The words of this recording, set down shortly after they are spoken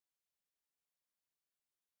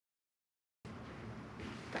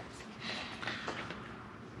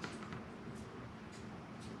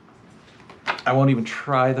I won't even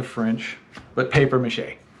try the French, but paper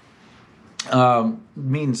mache.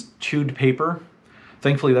 Means chewed paper.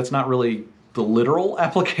 Thankfully, that's not really the literal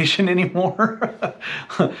application anymore.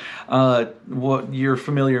 What you're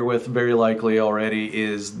familiar with very likely already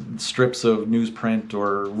is strips of newsprint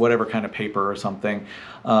or whatever kind of paper or something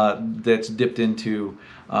that's dipped into,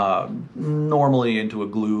 normally into a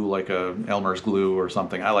glue like a Elmer's glue or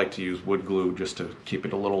something. I like to use wood glue just to keep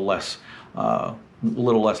it a little less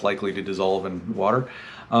likely to dissolve in water.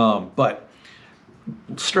 But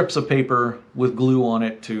strips of paper with glue on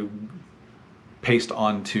it to paste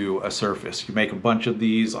onto a surface. You make a bunch of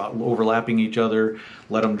these overlapping each other,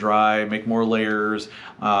 let them dry, make more layers,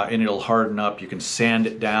 and it'll harden up. You can sand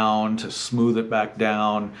it down to smooth it back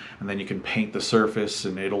down, and then you can paint the surface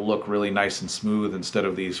and it'll look really nice and smooth instead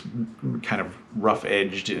of these kind of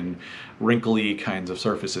rough-edged and wrinkly kinds of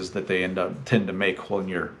surfaces that they tend to make when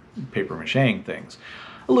you're paper macheing things.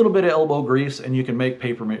 A little bit of elbow grease and you can make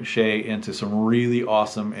paper mache into some really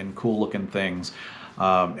awesome and cool looking things.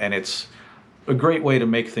 And it's a great way to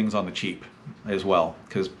make things on the cheap as well,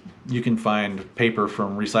 because you can find paper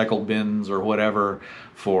from recycled bins or whatever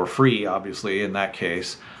for free, obviously, in that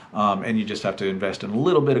case. And you just have to invest in a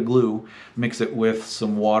little bit of glue, mix it with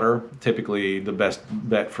some water. Typically, the best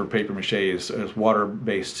bet for paper mache is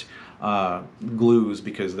water-based glues,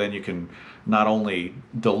 because then you can not only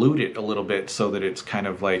dilute it a little bit so that it's kind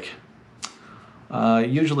of like,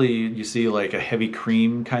 usually you see like a heavy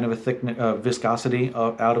cream kind of a thickness, viscosity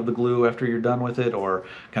out of the glue after you're done with it, or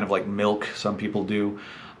kind of like milk, some people do.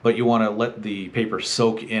 But you want to let the paper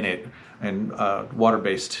soak in it, and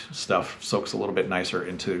water-based stuff soaks a little bit nicer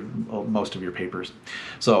into most of your papers.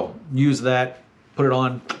 So use that, put it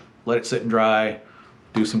on, let it sit and dry,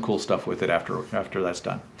 do some cool stuff with it after that's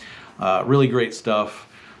done. Really great stuff.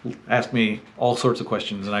 Ask me all sorts of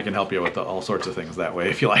questions and I can help you with all sorts of things that way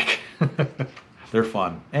if you like. They're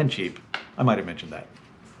fun and cheap. I might have mentioned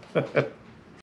that.